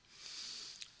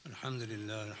الحمد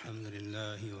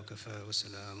لله وكفى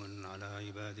وسلام على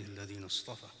عباده الذين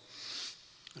اصطفى.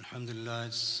 Alhamdulillah,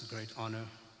 it's a great honor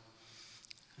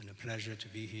and a pleasure to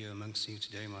be here amongst you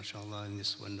today, mashallah, in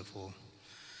this wonderful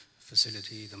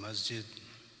facility, the masjid,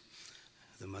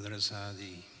 the madrasa,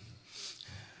 the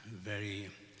very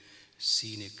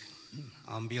scenic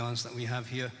ambience that we have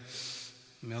here.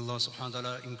 May Allah subhanahu wa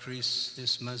ta'ala increase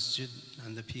this masjid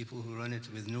and the people who run it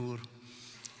with nur,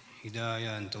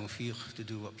 hidayah and tawfiq to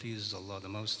do what pleases Allah the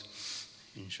most,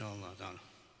 inshallah ta'ala.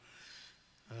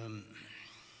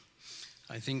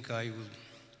 I think I will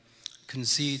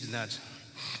concede that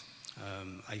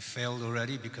I failed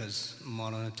already because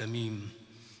Maulana Tamim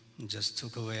just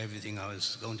took away everything I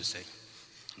was going to say.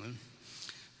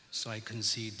 So I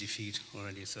concede defeat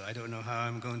already. So I don't know how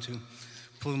I'm going to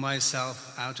pull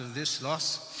myself out of this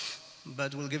loss,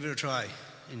 but we'll give it a try,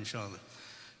 inshallah.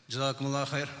 Jazakumullah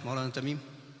khair, Maulana Tamim.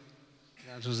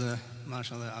 That was a,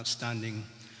 mashallah, outstanding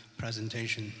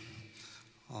presentation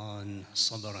on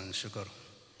sabr and shukr,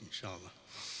 inshallah.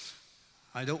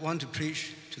 I don't want to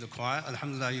preach to the choir.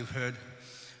 Alhamdulillah, you've heard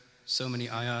so many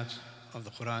ayat of the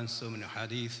Quran, so many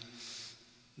hadith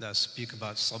that speak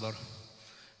about sabr,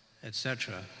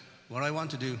 etc. What I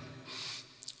want to do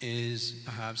is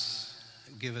perhaps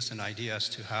give us an idea as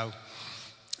to how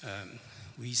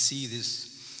we see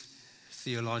this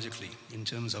theologically in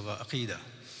terms of our aqidah.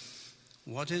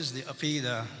 What is the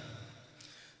aqidah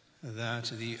that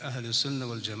the Ahlul Sunnah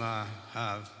wal Jama'ah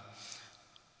have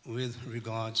with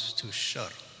regards to shar?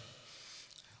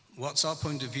 What's our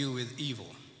point of view with evil?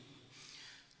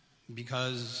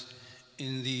 Because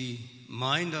in the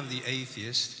mind of the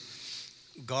atheist,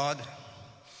 God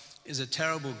is a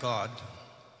terrible God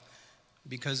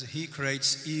because he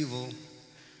creates evil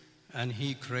and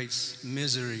he creates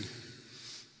misery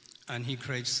and he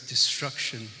creates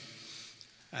destruction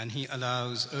and he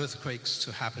allows earthquakes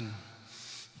to happen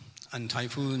and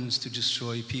typhoons to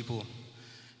destroy people,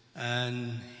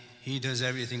 and he does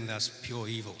everything that's pure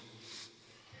evil.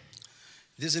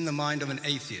 This is in the mind of an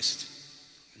atheist.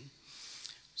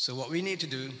 So what we need to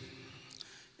do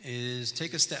is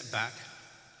take a step back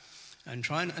and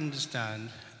try and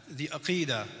understand the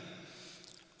aqidah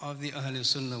of the Ahlul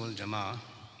Sunnah wal Jama'ah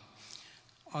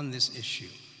on this issue.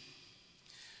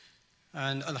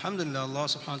 And alhamdulillah, Allah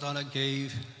subhanahu wa ta'ala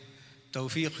gave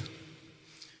tawfiq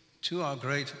to our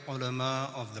great ulama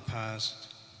of the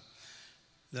past,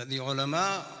 that the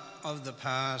ulama of the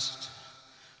past,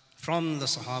 from the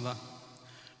Sahaba,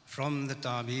 from the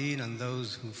Tabi'een and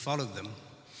those who followed them,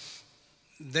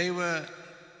 they were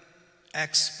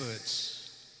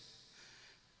experts.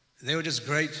 They were just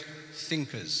great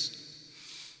thinkers.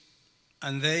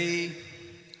 And they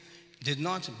did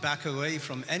not back away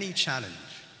from any challenge,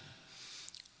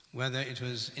 whether it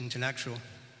was intellectual,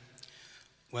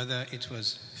 whether it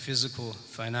was physical,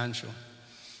 financial.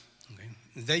 Okay.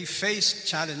 They faced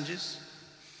challenges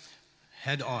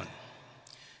head on.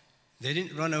 They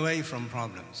didn't run away from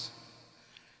problems.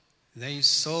 They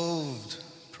solved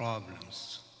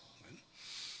problems.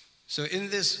 So in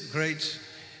this great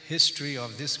history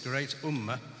of this great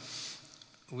ummah,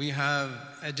 we have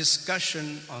a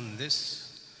discussion on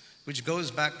this which goes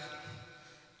back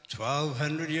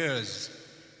 1200 years,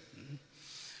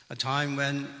 a time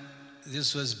when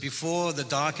this was before the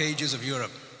dark ages of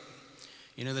Europe.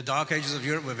 You know, the dark ages of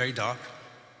Europe were very dark.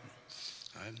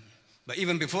 Right? But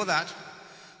even before that,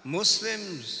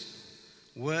 Muslims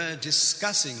were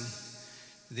discussing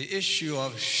the issue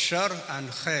of shar and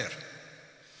khair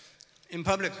in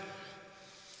public,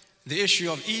 the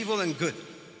issue of evil and good.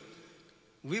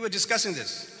 We were discussing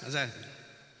this, as I said.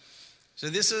 So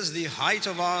this is the height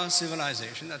of our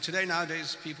civilization. That today,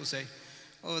 nowadays, people say,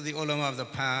 oh, the ulama of the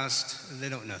past, they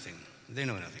know nothing. They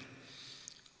know nothing.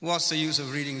 What's the use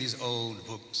of reading these old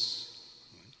books?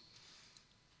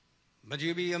 But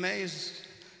you'll be amazed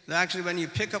that actually when you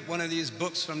pick up one of these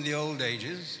books from the old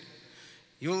ages,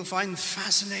 you'll find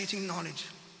fascinating knowledge.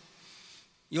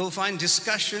 You'll find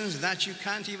discussions that you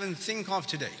can't even think of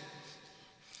today.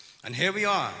 And here we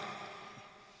are,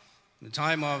 the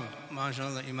time of,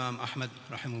 mashallah, Imam Ahmad,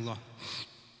 rahimahullah.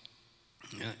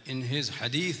 In his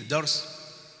hadith dars,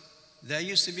 there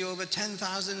used to be over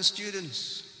 10,000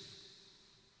 students.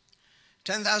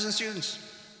 10,000 students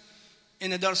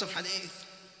in a dars of hadith.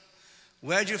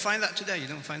 Where do you find that today? You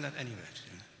don't find that anywhere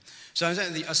today. So I'm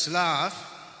saying the aslaf,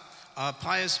 our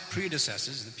pious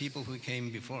predecessors, the people who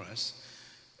came before us,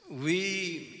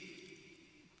 we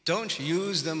don't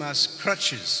use them as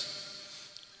crutches.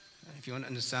 If you want to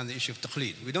understand the issue of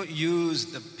taqleed, we don't use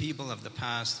the people of the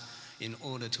past in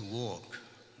order to walk.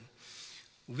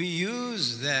 We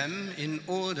use them in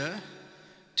order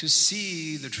to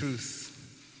see the truth,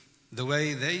 the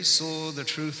way they saw the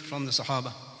truth from the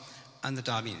Sahaba and the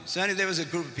Tabi'in. Certainly there was a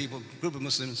group of people, group of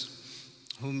Muslims,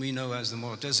 whom we know as the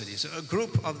Mu'tazili. So a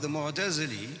group of the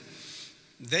Mu'tazili,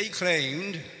 they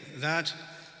claimed that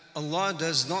Allah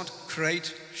does not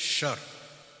create shar.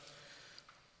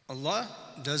 Allah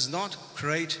does not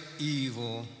create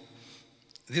evil.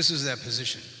 This is their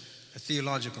position, a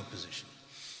theological position.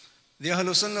 The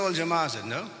Ahlul Sunnah wal Jama'ah said,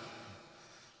 no,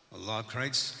 Allah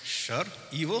creates shar,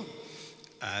 evil,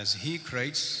 as He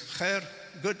creates khair,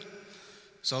 good.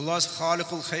 So Allah is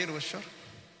khaliqul khair wa shar.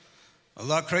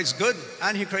 Allah creates good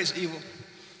and He creates evil.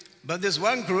 But this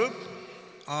one group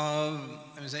of,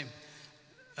 let me say,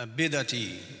 a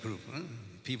bid'ati group,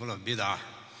 people of bid'ah.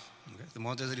 Okay? The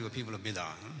Mu'tazili were people of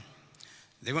bid'ah.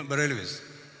 They weren't Barelvis,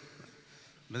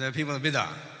 but they were people of bid'ah.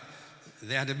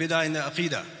 They had a bid'ah in their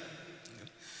aqidah.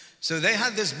 So they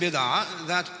had this bid'ah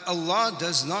that Allah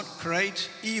does not create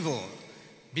evil,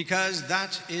 because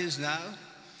that is now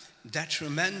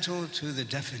detrimental to the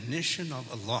definition of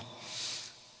Allah.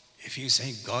 If you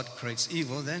say God creates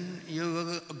evil, then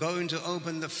you're going to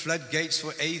open the floodgates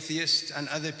for atheists and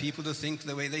other people to think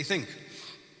the way they think.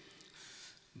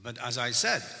 But as I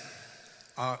said,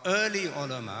 our early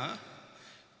ulama,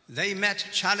 they met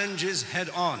challenges head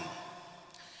on.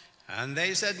 And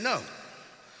they said, no,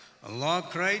 Allah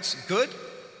creates good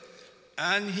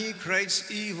and He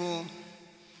creates evil.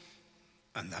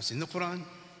 And that's in the Quran.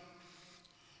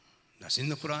 That's in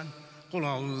the Quran. قُلْ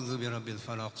أَعُوذُ بِرَبِّ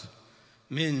الْفَلَقِ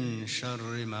مِنْ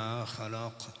شَرِّ مَا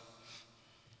خَلَقَ.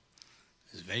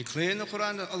 It's very clear in the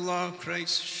Quran that Allah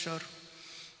creates shar.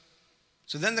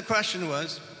 So then the question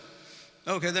was,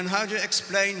 okay, then how do you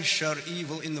explain shar,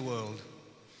 evil in the world?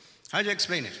 How do you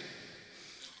explain it?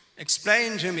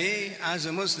 Explain to me as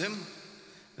a Muslim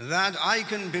that I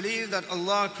can believe that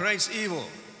Allah creates evil.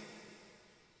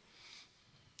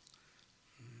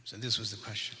 So this was the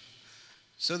question.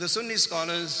 So the Sunni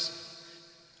scholars,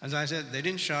 as I said, they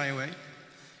didn't shy away,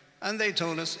 and they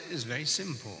told us it's very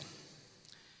simple.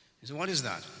 So what is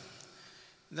that?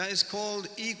 That is called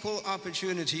equal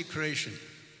opportunity creation.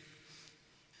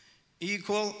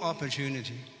 Equal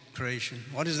opportunity creation.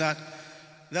 What is that?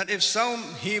 That if some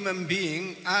human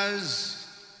being, as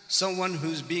someone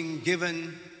who's being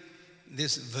given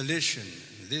this volition,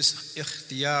 this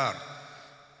ikhtiyar,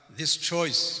 this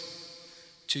choice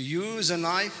to use a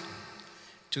knife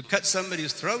to cut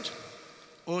somebody's throat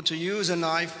or to use a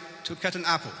knife to cut an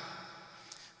apple,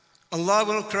 Allah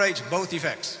will create both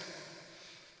effects.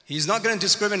 He's not going to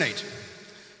discriminate.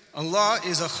 Allah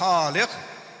is a khaliq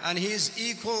and He is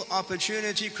equal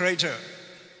opportunity creator.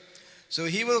 So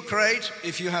He will create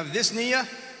if you have this niyyah,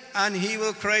 and He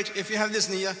will create if you have this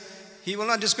niyyah. He will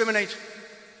not discriminate.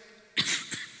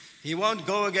 He won't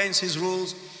go against His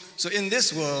rules. So in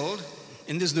this world,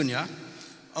 in this dunya,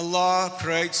 Allah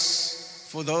creates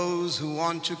for those who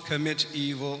want to commit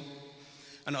evil,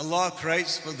 and Allah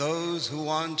creates for those who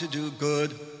want to do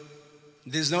good.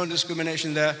 There's no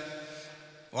discrimination there.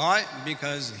 Why?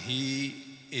 Because He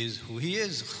is who He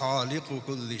is. Khaliqu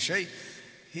kulli shay.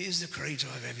 He is the creator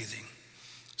of everything.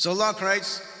 So Allah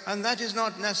creates, and that is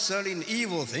not necessarily an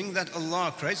evil thing that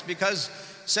Allah creates, because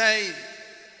say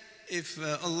if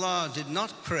Allah did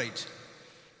not create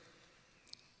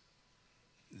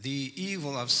the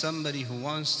evil of somebody who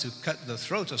wants to cut the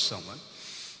throat of someone,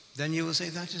 then you will say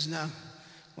that is now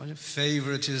what a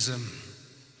favoritism.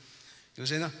 You will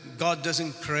say, no, God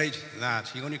doesn't create that.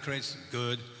 He only creates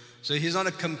good. So He's not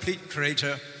a complete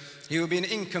creator. He will be an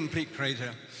incomplete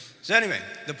creator. So anyway,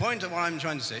 the point of what I'm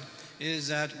trying to say is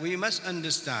that we must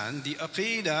understand the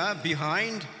aqidah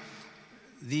behind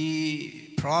the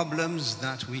problems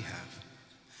that we have.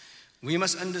 We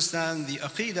must understand the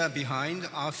aqidah behind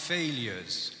our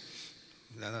failures.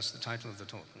 That's the title of the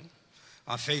talk.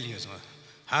 Our failures.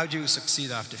 How do you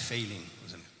succeed after failing?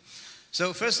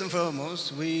 So first and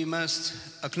foremost, we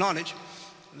must acknowledge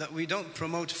that we don't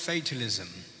promote fatalism.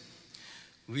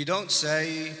 We don't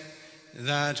say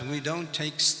that we don't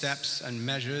take steps and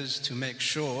measures to make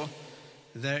sure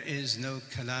there is no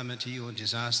calamity or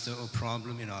disaster or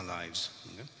problem in our lives.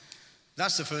 Okay?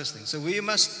 That's the first thing. So we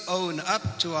must own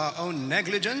up to our own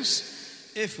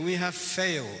negligence if we have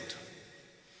failed.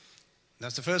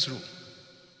 That's the first rule.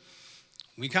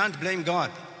 We can't blame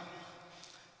God.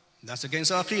 That's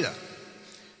against our aqidah.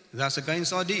 That's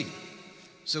against our deen.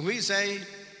 So we say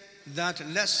that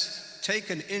let's take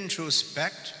an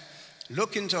introspect,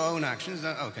 look into our own actions.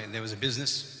 That, okay, there was a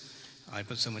business. I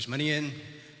put so much money in,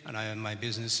 and my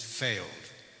business failed.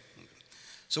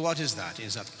 So what is that?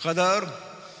 Is that qadar?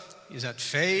 Is that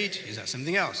fate? Is that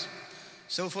something else?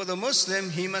 So for the Muslim,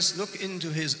 he must look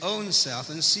into his own self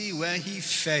and see where he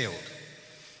failed.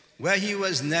 where he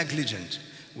was negligent,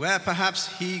 where perhaps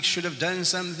he should have done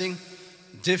something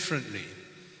differently.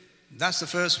 That's the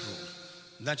first rule,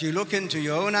 that you look into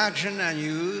your own action and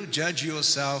you judge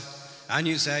yourself and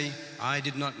you say, I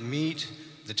did not meet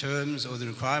the terms or the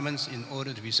requirements in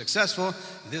order to be successful.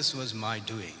 This was my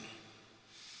doing.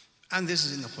 And this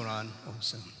is in the Quran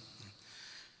also.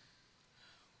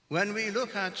 When we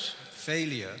look at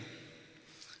failure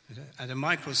at a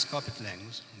microscopic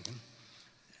lens,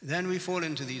 then we fall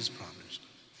into these problems.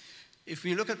 If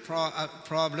we look at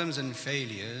problems and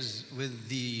failures with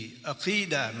the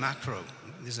aqidah macro,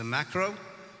 there's a macro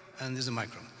and there's a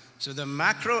micro. So the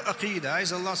macro aqidah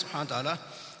is Allah subhanahu wa ta'ala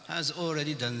has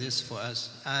already done this for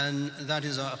us, and that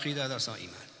is our aqidah, that's our iman.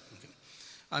 Okay.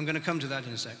 I'm going to come to that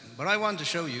in a second. But I want to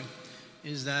show you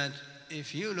is that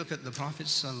if you look at the Prophet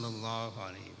sallallahu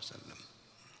alaihi wasallam,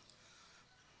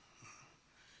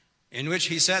 in which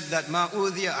he said that ma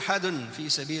udhiya ahadun fi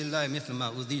sabilillahi mithla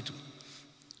ma udhitu.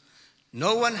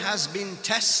 No one has been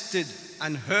tested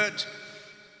and hurt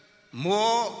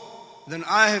more than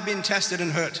I have been tested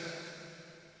and hurt.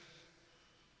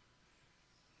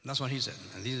 That's what he said.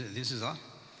 And this is our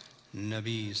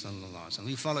Nabi sallallahu alaihi wasallam.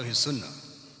 We follow his sunnah.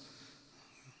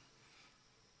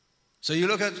 So you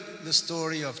look at the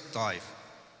story of Taif.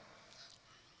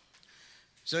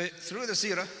 So through the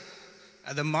seerah,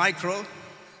 at the micro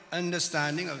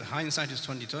understanding of hindsight is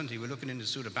 2020, we're looking into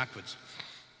surah backwards.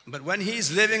 But when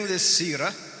he's living this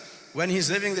seerah, when he's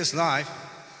living this life,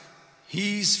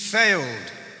 he's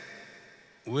failed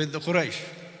with the Quraysh.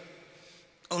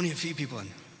 Only a few people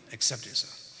accepted it.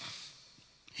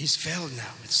 He's failed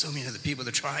now with so many of the people,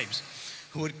 the tribes,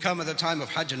 who would come at the time of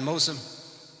Hajj and Mawsam,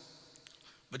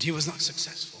 but he was not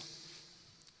successful.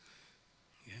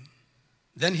 Yeah.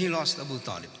 Then he lost Abu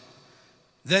Talib.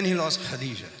 Then he lost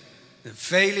Khadija. The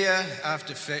failure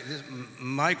after failure,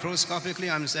 microscopically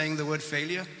I'm saying the word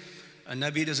failure. A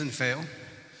Nabi doesn't fail.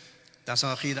 That's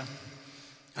our aqidah.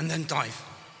 And then Taif.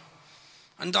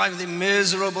 And Taif, the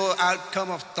miserable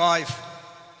outcome of Taif.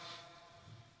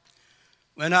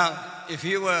 Well now, if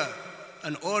you were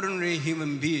an ordinary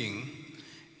human being,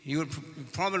 you would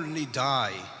probably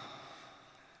die.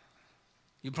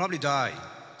 You'd probably die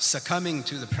succumbing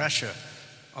to the pressure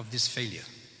of this failure.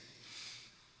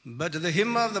 But the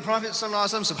himmah of the Prophet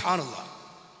ﷺ, subhanallah,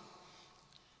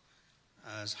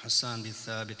 as Hassan bin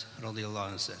Thabit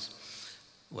radiallahu anhu says,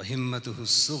 وَهِمَّتُهُ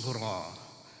الصُّغْرَى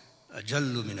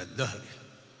أَجَلُّ مِنَ الدَّهْرِ.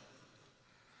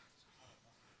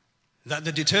 That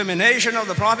the determination of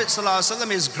the Prophet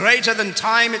ﷺ is greater than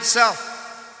time itself.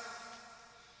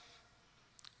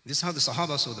 This is how the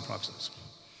Sahaba saw the Prophet ﷺ.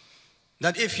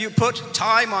 That if you put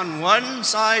time on one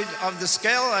side of the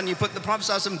scale and you put the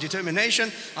Prophet ﷺ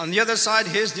determination on the other side,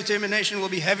 his determination will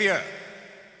be heavier.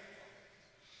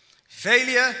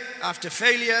 Failure after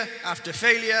failure after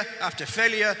failure after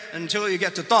failure until you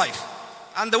get to Taif.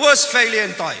 And the worst failure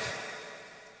in Taif.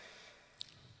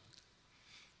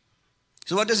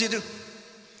 So what does he do?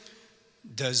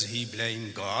 Does he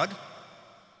blame God?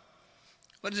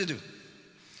 What does he do?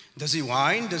 Does he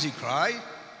whine? Does he cry?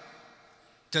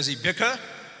 Does he bicker?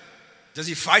 Does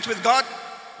he fight with God?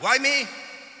 Why me?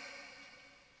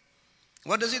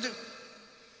 What does he do?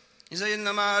 He says,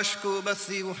 إِنَّمَا أَشْكُو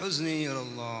بَثِّي وَحُزْنِي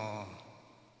إِلَى اللَّهِ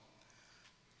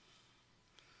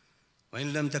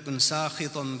وَإِن لَمْ تَكُنْ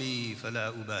سَاخِطًا بِي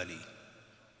فَلَا أُبَالِي.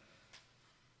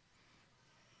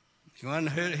 If you want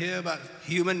to hear about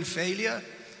human failure,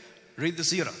 read the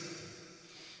seerah.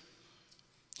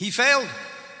 He failed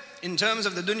in terms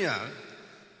of the dunya.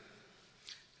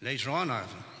 Later on,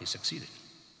 he succeeded.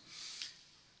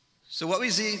 So what we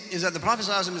see is that the Prophet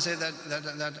ﷺ said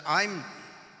that I'm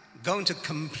going to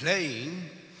complain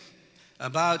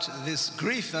about this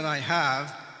grief that I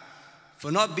have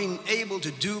for not being able to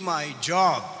do my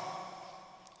job.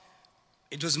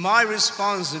 It was my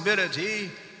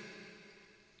responsibility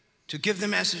to give the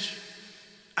message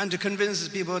and to convince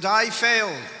the people that I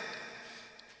failed.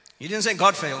 He didn't say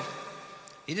God failed.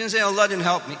 He didn't say Allah didn't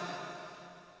help me.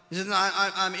 He said,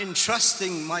 I'm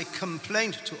entrusting my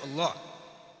complaint to Allah.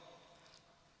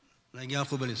 Like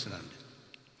Yaqub alayhi salam did.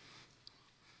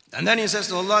 And then he says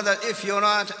to Allah that if you're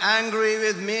not angry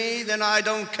with me, then I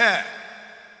don't care.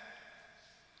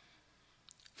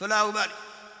 فَلَا أُبَالِي.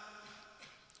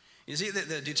 You see,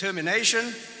 the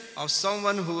determination of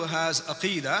someone who has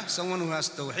aqidah, someone who has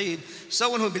tawheed,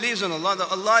 someone who believes in Allah,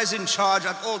 that Allah is in charge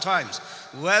at all times.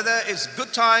 Whether it's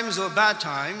good times or bad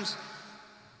times,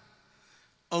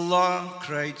 Allah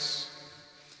creates.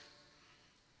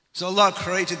 So Allah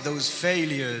created those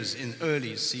failures in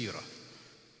early seerah.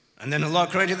 And then Allah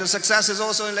created the successes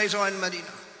also later on in Medina.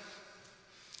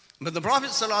 But the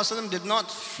Prophet ﷺ did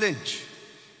not flinch.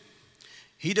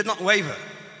 He did not waver.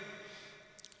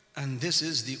 And this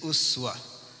is the uswa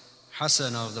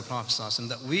hasana of the Prophet ﷺ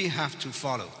that we have to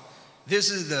follow.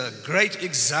 This is the great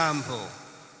example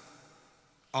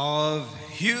of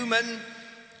human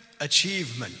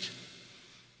achievement.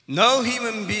 No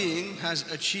human being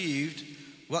has achieved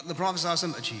what the Prophet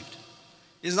ﷺ achieved.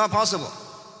 It's not possible.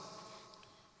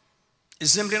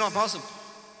 It's simply not possible.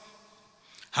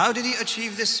 How did he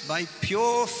achieve this? By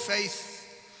pure faith,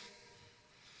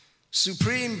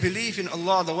 supreme belief in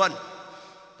Allah the One.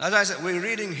 As I said, we're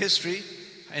reading history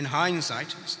in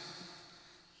hindsight.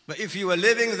 But if you were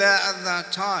living there at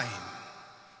that time,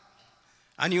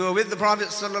 and you were with the Prophet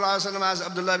ﷺ as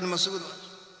Abdullah ibn Mas'ud was,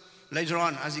 later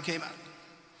on as he came out,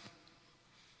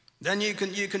 then you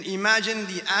can imagine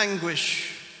the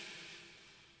anguish.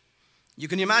 You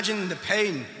can imagine the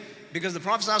pain, because the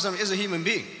Prophet ﷺ is a human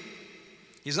being.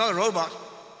 He's not a robot.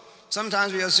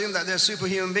 Sometimes we assume that they're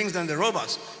superhuman beings than they're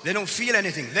robots. They don't feel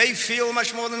anything. They feel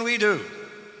much more than we do.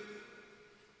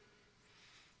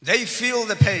 They feel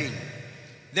the pain.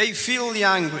 They feel the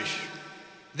anguish.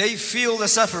 They feel the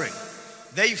suffering.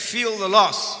 They feel the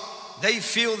loss. They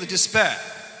feel the despair.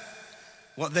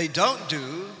 What they don't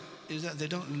do is that they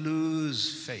don't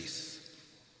lose faith.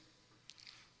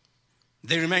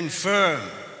 They remain firm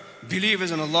believers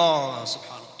in Allah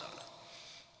subhanahu wa ta'ala.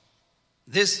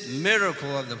 This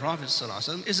miracle of the Prophet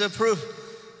ﷺ is a proof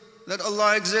that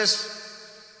Allah exists.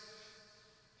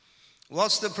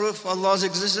 What's the proof of Allah's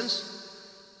existence?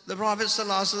 The Prophet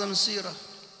ﷺ's seerah.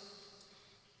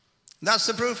 That's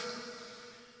the proof.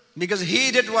 Because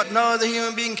he did what no other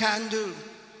human being can do.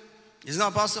 It's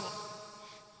not possible.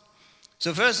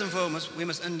 So first and foremost, we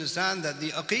must understand that the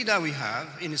aqeedah we have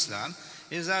in Islam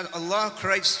is that Allah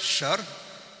creates shar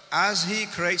as He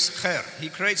creates khair. He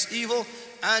creates evil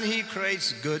and He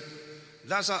creates good.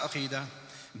 That's our aqeedah.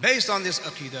 Based on this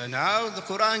aqeedah now, the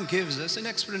Quran gives us an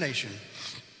explanation.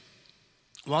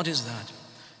 What is that?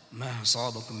 ما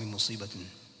أصابكم من مصيبة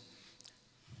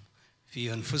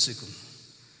في أنفسكم.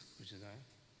 Which is that?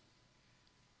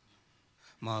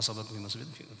 ما أصابكم من مصيبة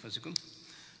في أنفسكم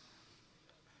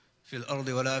في الأرض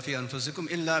ولا في أنفسكم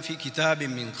إلا في كتاب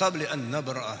من قبل أن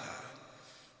نبرأها.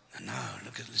 And now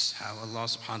look at this, how Allah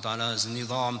subhanahu wa ta'ala's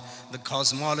nidam, the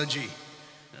cosmology,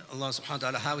 Allah subhanahu wa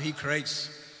ta'ala, how He creates,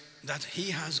 that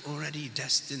He has already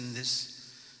destined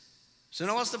this. So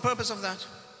now what's the purpose of that?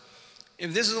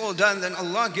 If this is all done, then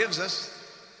Allah gives us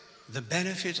the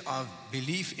benefit of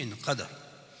belief in qadr.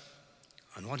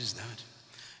 And what is that?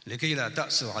 لكي لا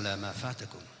تأسوا على ما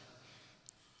فاتكم.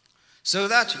 So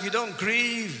that you don't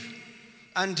grieve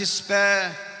and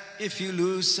despair if you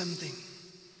lose something.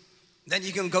 Then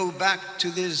you can go back to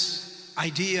this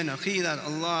idea and aqeedah that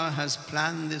Allah has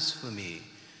planned this for me.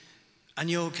 And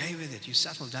you're okay with it. You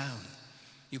settle down.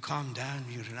 You calm down.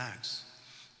 You relax.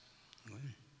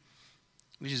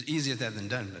 Which is easier said than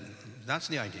done, but that's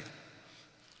the idea.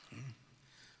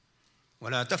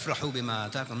 وَلَا تَفْرَحُوا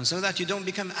بِمَا آتَاكُمْ. So that you don't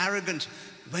become arrogant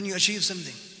when you achieve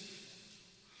something.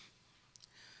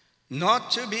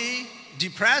 Not to be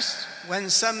depressed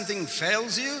when something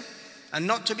fails you, and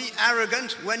not to be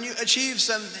arrogant when you achieve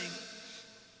something,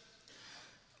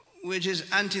 which is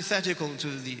antithetical to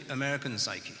the American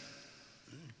psyche.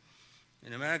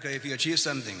 In America, if you achieve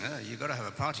something, you've got to have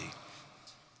a party.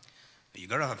 You've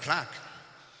got to have a plaque.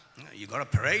 You've got a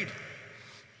parade.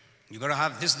 You've got to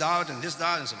have this da'wah and this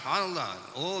da'wah, and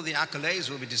subhanAllah, all the accolades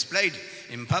will be displayed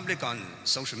in public on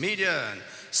social media and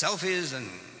selfies and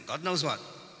God knows what.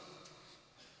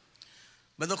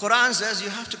 But the Quran says you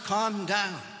have to calm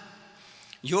down.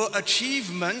 Your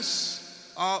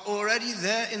achievements are already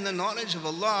there in the knowledge of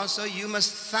Allah, so you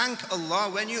must thank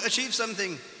Allah when you achieve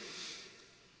something.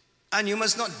 And you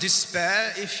must not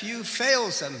despair if you fail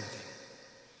something.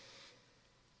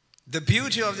 The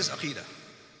beauty of this aqeedah,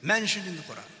 mentioned in the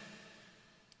Quran.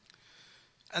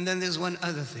 And then there's one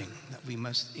other thing that we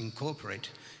must incorporate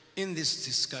in this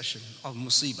discussion of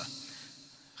musibah,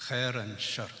 khair and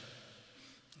shar.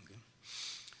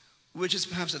 Which is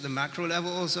perhaps at the macro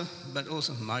level also, but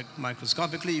also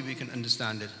microscopically we can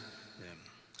understand it.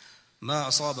 ما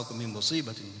أصابكم من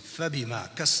مصيبة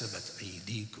فبما كسبت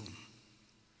أيديكم.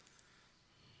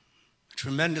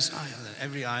 Tremendous ayah.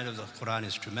 Every ayah of the Quran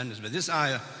is tremendous, but this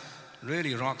ayah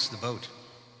really rocks the boat.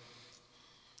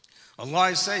 Allah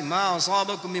is saying, ما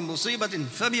أصابكم من مصيبة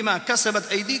فبما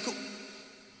كسبت أيديكم.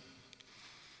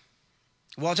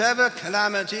 Whatever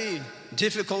calamity,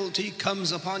 difficulty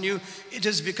comes upon you, it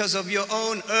is because of your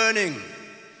own earning.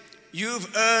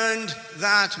 You've earned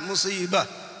that musibah.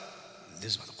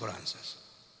 This is what the Quran says.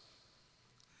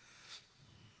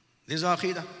 This is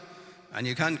aqeedah. And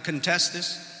you can't contest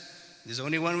this. There's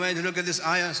only one way to look at this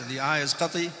ayah. So the ayah is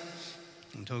qati.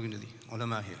 I'm talking to the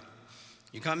ulama here.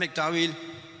 You can't make ta'wil.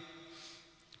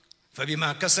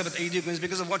 فَبِمَا كَسَبَتْ أَيْدِيكُمْ is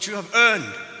because of what you have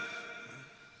earned.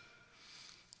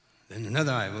 Then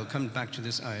another ayah, we'll come back to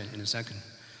this ayah in a second.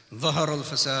 ظَهَرَ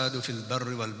الْفَسَادُ فِي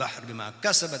الْبَرِّ وَالْبَحْرِ بِمَا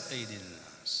كَسَبَتْ أَيْدِي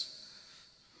النَّاسِ.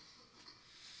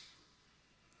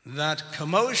 That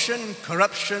commotion,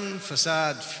 corruption,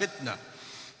 fasad, fitna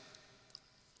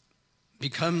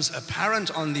becomes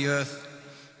apparent on the earth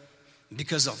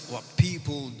because of what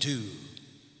people do.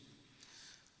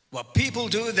 What people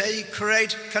do, they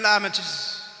create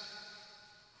calamities.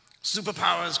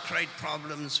 Superpowers create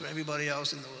problems for everybody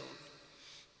else in the world.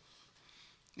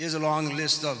 Here's a long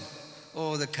list of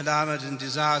all the calamities and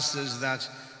disasters that,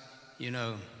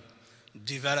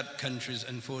 developed countries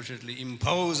unfortunately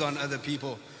impose on other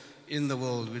people in the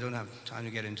world. We don't have time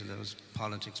to get into those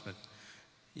politics, but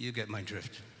you get my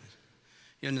drift.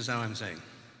 You understand what I'm saying?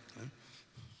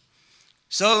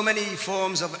 So many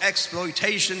forms of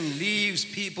exploitation leaves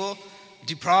people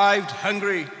deprived,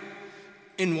 hungry,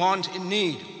 in want, in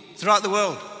need throughout the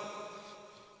world.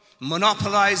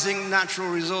 Monopolizing natural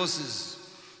resources.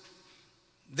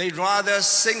 They'd rather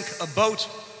sink a boat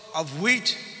of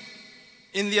wheat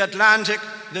in the Atlantic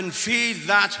than feed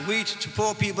that wheat to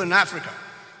poor people in Africa.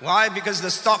 Why? Because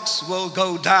the stocks will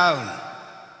go down.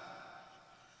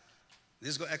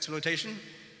 This is exploitation.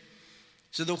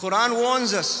 So the Quran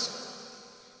warns us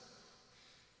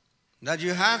that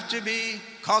you have to be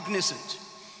cognizant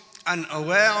and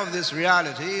aware of this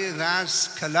reality that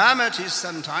calamities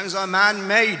sometimes are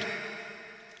man-made.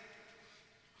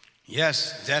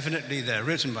 Yes, definitely they're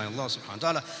written by Allah subhanahu wa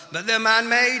ta'ala, but they're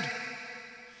man-made.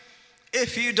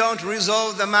 If you don't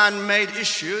resolve the man-made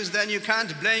issues, then you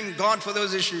can't blame God for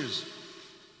those issues.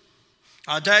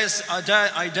 I dare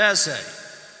say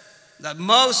that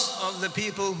most of the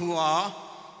people who are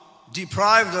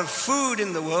deprived of food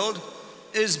in the world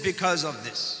is because of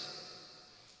this.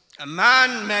 A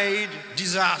man-made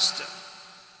disaster.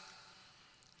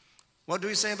 What do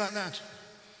we say about that?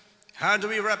 How do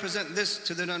we represent this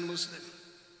to the non-Muslim?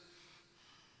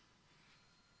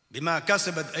 بِمَا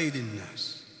كَسَبَتْ أَيْدِي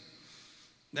النَّاسِ.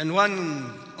 Then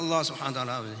one, Allah subhanahu wa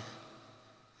ta'ala,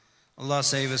 Allah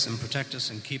save us and protect us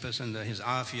and keep us under His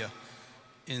afiyah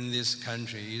in this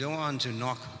country. You don't want to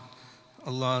knock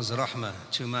Allah's rahmah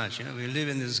too much. We live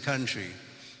in this country,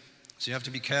 so you have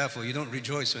to be careful. You don't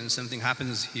rejoice when something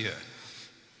happens here.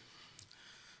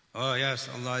 Oh yes,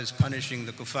 Allah is punishing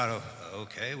the kuffar.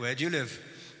 Okay, where do you live?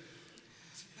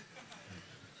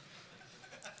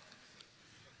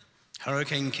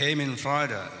 Hurricane came in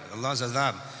Florida, Allah's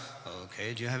azab.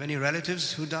 Okay, do you have any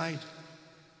relatives who died?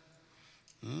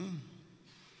 You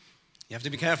have to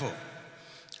be careful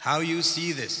how you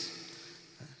see this.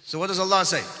 So what does Allah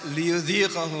say?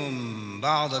 لِيُذِيقَهُمْ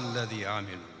بَعْضَ الَّذِي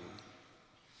عَمِلُوا.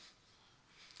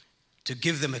 To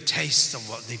give them a taste of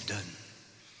what they've done.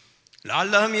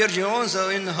 لَعَلَّهُمْ يَرْجِعُونَ. So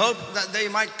in hope that they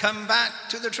might come back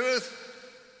to the truth.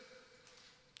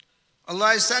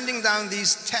 Allah is sending down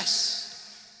these tests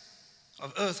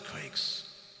of earthquakes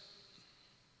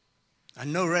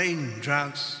and no rain,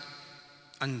 droughts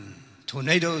and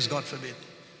tornadoes, God forbid,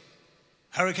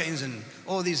 hurricanes and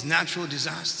all these natural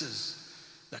disasters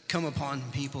that come upon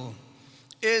people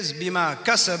is bima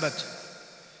kasabat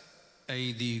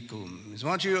aydikum. Is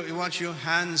what your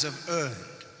hands have earned.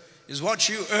 Is what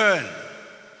you earn.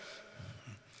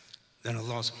 Then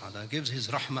Allah subhanahu wa ta'ala gives His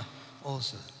rahmah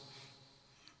also.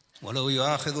 وَلَوْ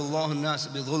يُؤَاخِذُ اللَّهُ النَّاسَ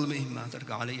بِظُلْمِهِمْ مَا تَرَكَ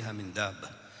عَلَيْهَا مِنْ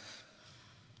دَابَّةٍ.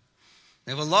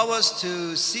 If Allah was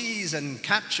to seize and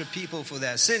capture people for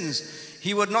their sins,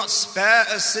 He would not spare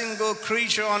a single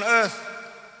creature on earth.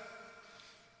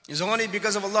 It's only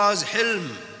because of Allah's hilm,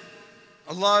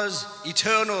 Allah's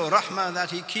eternal rahmah,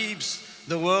 that He keeps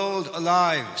the world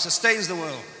alive, sustains the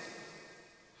world.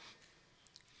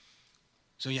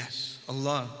 So yes,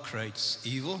 Allah creates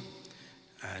evil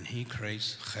and He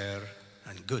creates khair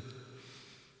and good.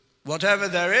 Whatever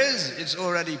there is, it's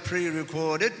already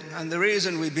pre-recorded, and the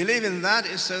reason we believe in that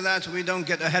is so that we don't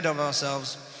get ahead of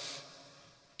ourselves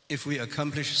if we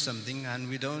accomplish something, and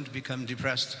we don't become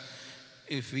depressed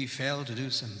if we fail to do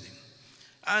something.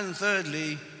 And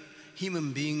thirdly,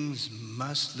 human beings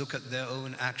must look at their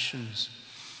own actions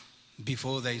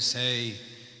before they say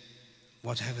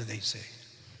whatever they say.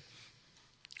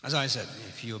 As I said,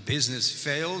 if your business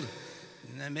failed,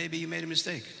 then maybe you made a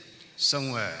mistake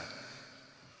somewhere.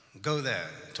 Go there,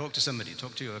 talk to somebody,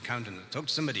 talk to your accountant, talk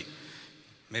to somebody,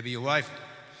 maybe your wife.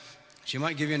 She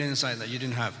might give you an insight that you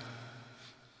didn't have.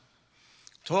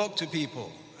 Talk to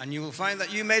people and you will find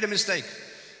that you made a mistake.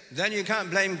 Then you can't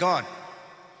blame God.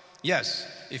 Yes,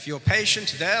 if you're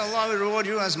patient there, Allah will reward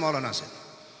you, as Maulana said,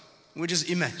 which is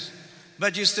immense.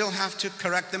 But you still have to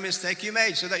correct the mistake you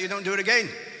made so that you don't do it again.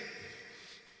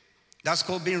 That's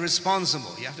called being responsible.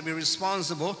 You have to be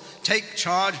responsible. Take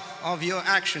charge of your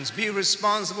actions. Be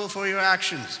responsible for your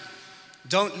actions.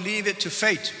 Don't leave it to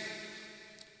fate.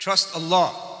 Trust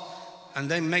Allah. And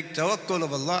then make tawakkul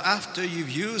of Allah after you've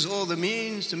used all the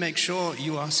means to make sure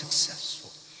you are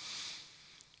successful.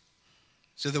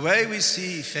 So the way we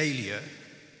see failure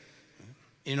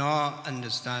in our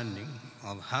understanding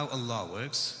of how Allah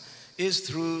works is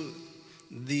through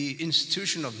the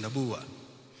institution of Nabuwah.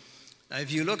 Now,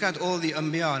 if you look at all the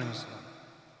Anbiya,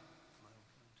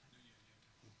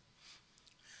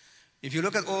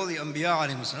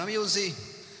 you'll see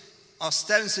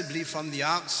ostensibly from the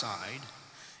outside,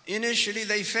 initially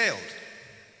they failed.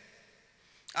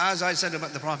 As I said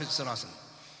about the Prophet ﷺ.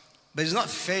 But it's not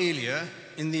failure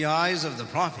in the eyes of the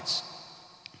prophets,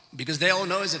 because they all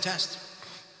know it's a test.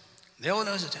 They all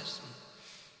know it's a test.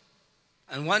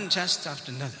 And one test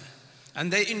after another.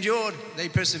 And they endured, they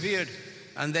persevered,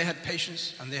 and they had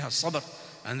patience, and they had sabr,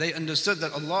 and they understood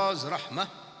that Allah's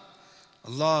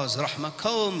rahmah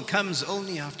comes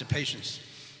only after patience.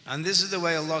 And this is the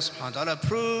way Allah subhanahu wa ta'ala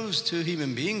proves to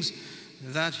human beings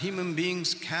that human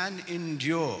beings can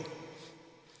endure.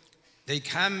 They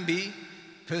can be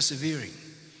persevering.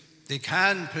 They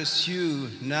can pursue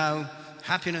now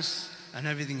happiness and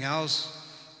everything else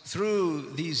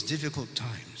through these difficult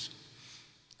times.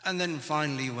 And then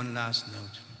finally, one last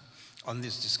note on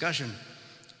this discussion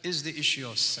is the issue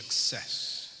of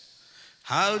success.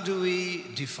 How do we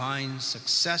define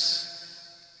success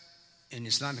in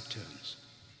Islamic terms?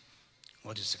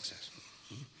 What is success?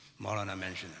 Maulana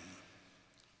mentioned them.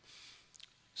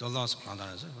 So Allah subhanahu wa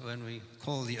ta'ala says, when we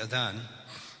call the adhan,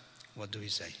 what do we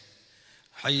say?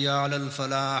 Hayya ala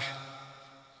al-falah.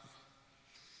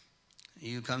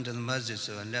 You come to the masjid,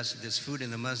 so unless there's food in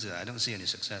the masjid, I don't see any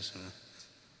success.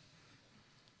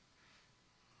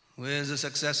 Where's the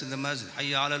success in the masjid?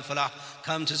 Hayya ala al-falah.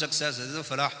 Come to success. There's a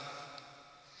falah.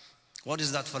 What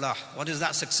is that falah? What is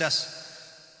that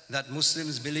success that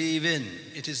Muslims believe in?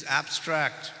 It is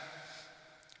abstract.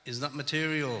 It's not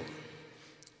material.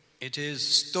 It is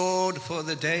stored for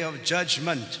the day of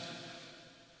judgment.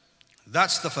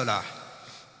 That's the falah.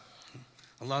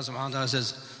 Allah subhanahu wa ta'ala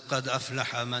says, قَدْ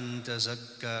أَفْلَحَ مَنْ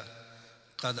تَزَكَّى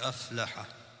قَدْ أَفْلَحَ.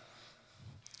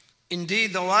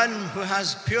 Indeed, the one who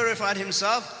has purified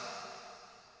himself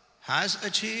has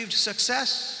achieved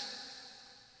success.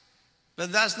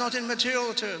 But that's not in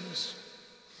material terms.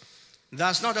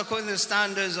 That's not according to the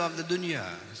standards of the dunya.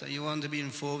 So you want to be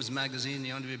in Forbes magazine,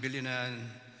 you want to be a billionaire and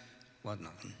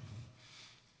whatnot.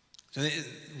 So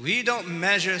we don't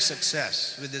measure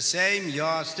success with the same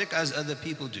yardstick as other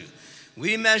people do.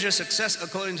 We measure success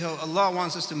according to how Allah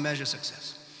wants us to measure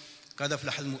success. قَدْ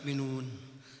أَفْلَحَ الْمُؤْمِنُونَ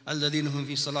الَّذِينَ هُمْ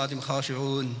فِي صَلَاتِهِمْ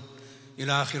خَاشِعُونَ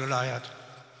إِلَى آخِرِ الْآيَاتِ.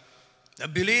 The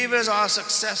believers are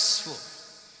successful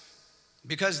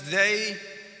because they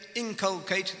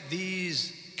inculcate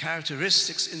these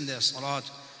characteristics in their salat,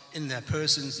 in their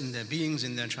persons, in their beings,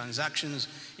 in their transactions,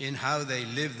 in how they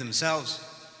live themselves.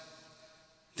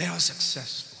 They are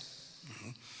successful.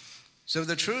 So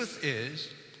the truth is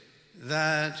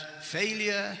that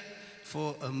failure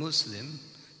for a Muslim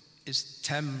is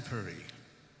temporary.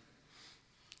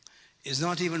 It's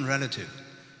not even relative.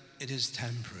 It is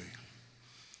temporary.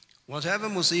 Whatever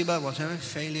musibah, whatever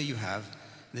failure you have,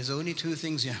 there's only two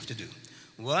things you have to do.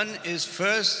 One is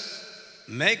first,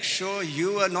 make sure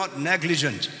you are not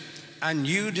negligent and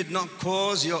you did not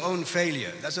cause your own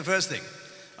failure. That's the first thing.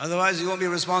 Otherwise, you won't be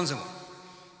responsible.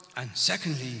 And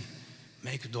secondly,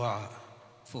 make dua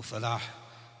for falah,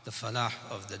 the falah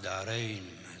of the darain,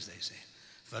 as they say.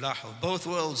 Falah of both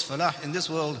worlds, falah in this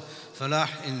world, falah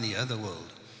in the other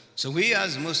world. So we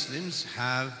as Muslims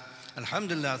have,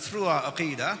 alhamdulillah, through our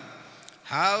aqeedah,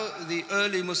 how the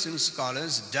early Muslim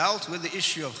scholars dealt with the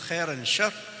issue of khair and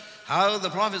shar, how the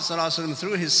Prophet ﷺ,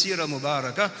 through his seerah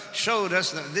mubarakah, showed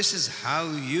us that this is how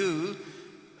you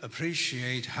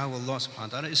appreciate how Allah subhanahu wa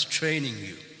ta'ala is training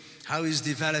you, how he's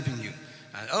developing you.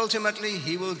 And ultimately,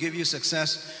 he will give you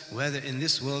success, whether in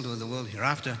this world or the world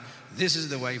hereafter. This is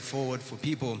the way forward for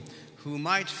people who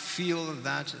might feel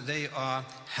that they are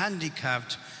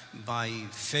handicapped by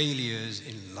failures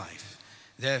in life.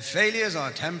 Their failures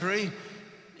are temporary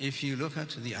if you look at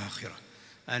the akhirah.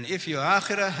 And if your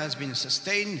akhirah has been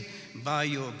sustained by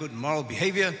your good moral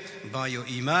behavior, by your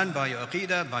iman, by your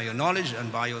aqeedah, by your knowledge,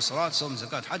 and by your salat, sawm,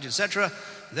 zakat, hajj, etc.,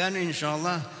 then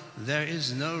inshallah, there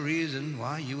is no reason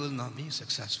why you will not be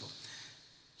successful.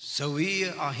 So we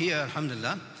are here,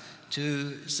 alhamdulillah,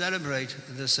 to celebrate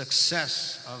the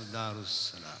success of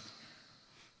Darus Salam.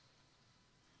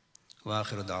 Wa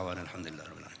akhiru da'wana alhamdulillah.